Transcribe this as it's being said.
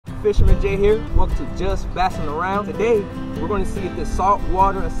Fisherman Jay here. Welcome to Just Bassing Around. Today, we're going to see if this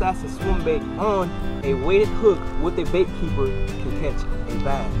saltwater assassin swim bait on a weighted hook with a bait keeper can catch a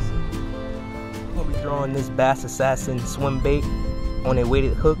bass. I'm going to be throwing this Bass Assassin swim bait on a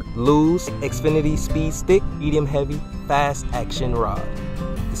weighted hook, loose Xfinity speed stick, medium heavy, fast action rod.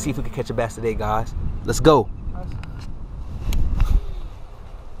 Let's see if we can catch a bass today, guys. Let's go.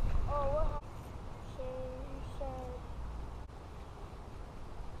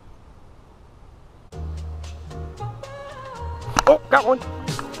 Oh, got one.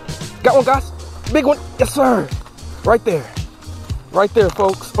 Got one, guys. Big one. Yes, sir. Right there. Right there,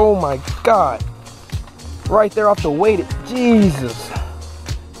 folks. Oh, my God. Right there off the weighted. Jesus.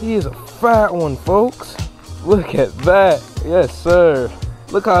 He is a fat one, folks. Look at that. Yes, sir.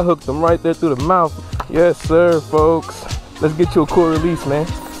 Look how I hooked him right there through the mouth. Yes, sir, folks. Let's get you a cool release, man.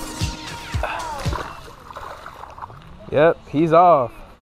 Yep, he's off.